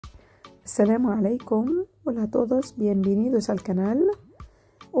Assalamu alaikum, hola a todos, bienvenidos al canal.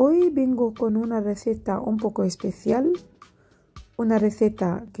 Hoy vengo con una receta un poco especial, una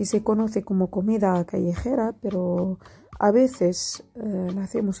receta que se conoce como comida callejera, pero a veces la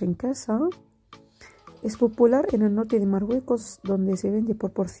hacemos en casa. Es popular en el norte de Marruecos, donde se vende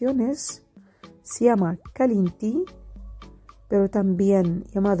por porciones. Se llama Kalinti, pero también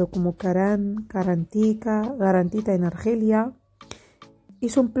llamado como Caran, Carantica, Garantita en Argelia.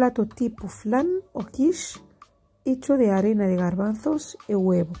 Es un plato tipo flan o quiche hecho de harina de garbanzos y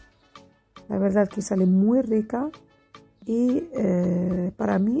huevo. La verdad que sale muy rica y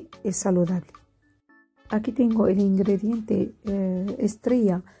para mí es saludable. Aquí tengo el ingrediente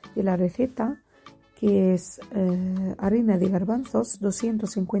estrella de la receta, que es harina de garbanzos,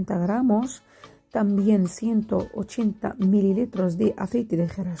 250 gramos, también 180 mililitros de aceite de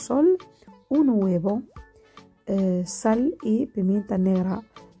girasol, un huevo, sal y pimienta negra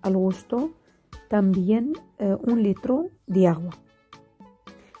al gusto, también 1 litro de agua.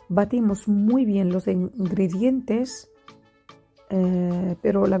 Batimos muy bien los ingredientes,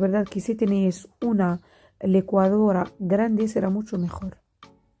 pero la verdad que si tenéis una licuadora grande será mucho mejor.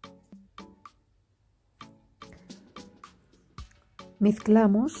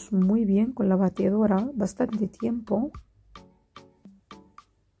 Mezclamos muy bien con la batidora bastante tiempo.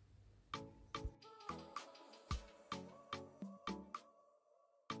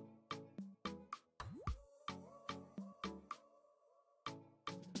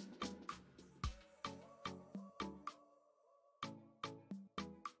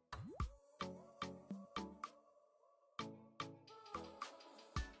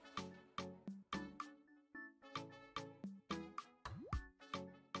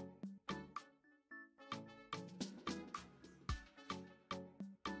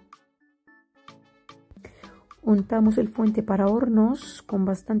 Untamos el fuente para hornos con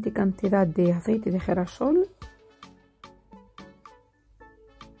bastante cantidad de aceite de girasol.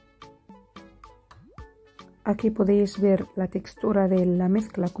 Aquí podéis ver la textura de la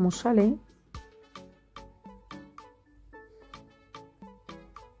mezcla como sale.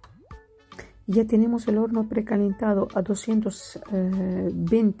 Ya tenemos el horno precalentado a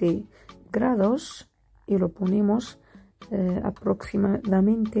 220 grados y lo ponemos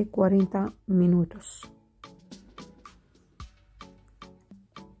aproximadamente 40 minutos.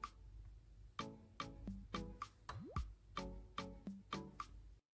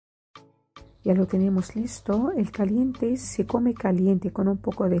 Ya lo tenemos listo. El caliente se come caliente con un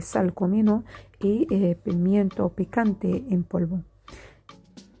poco de sal, comino y pimiento picante en polvo.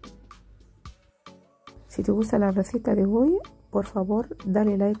 Si te gusta la receta de hoy, por favor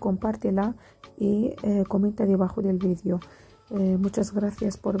dale like, compártela y comenta debajo del vídeo. Muchas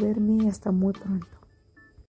gracias por verme y hasta muy pronto.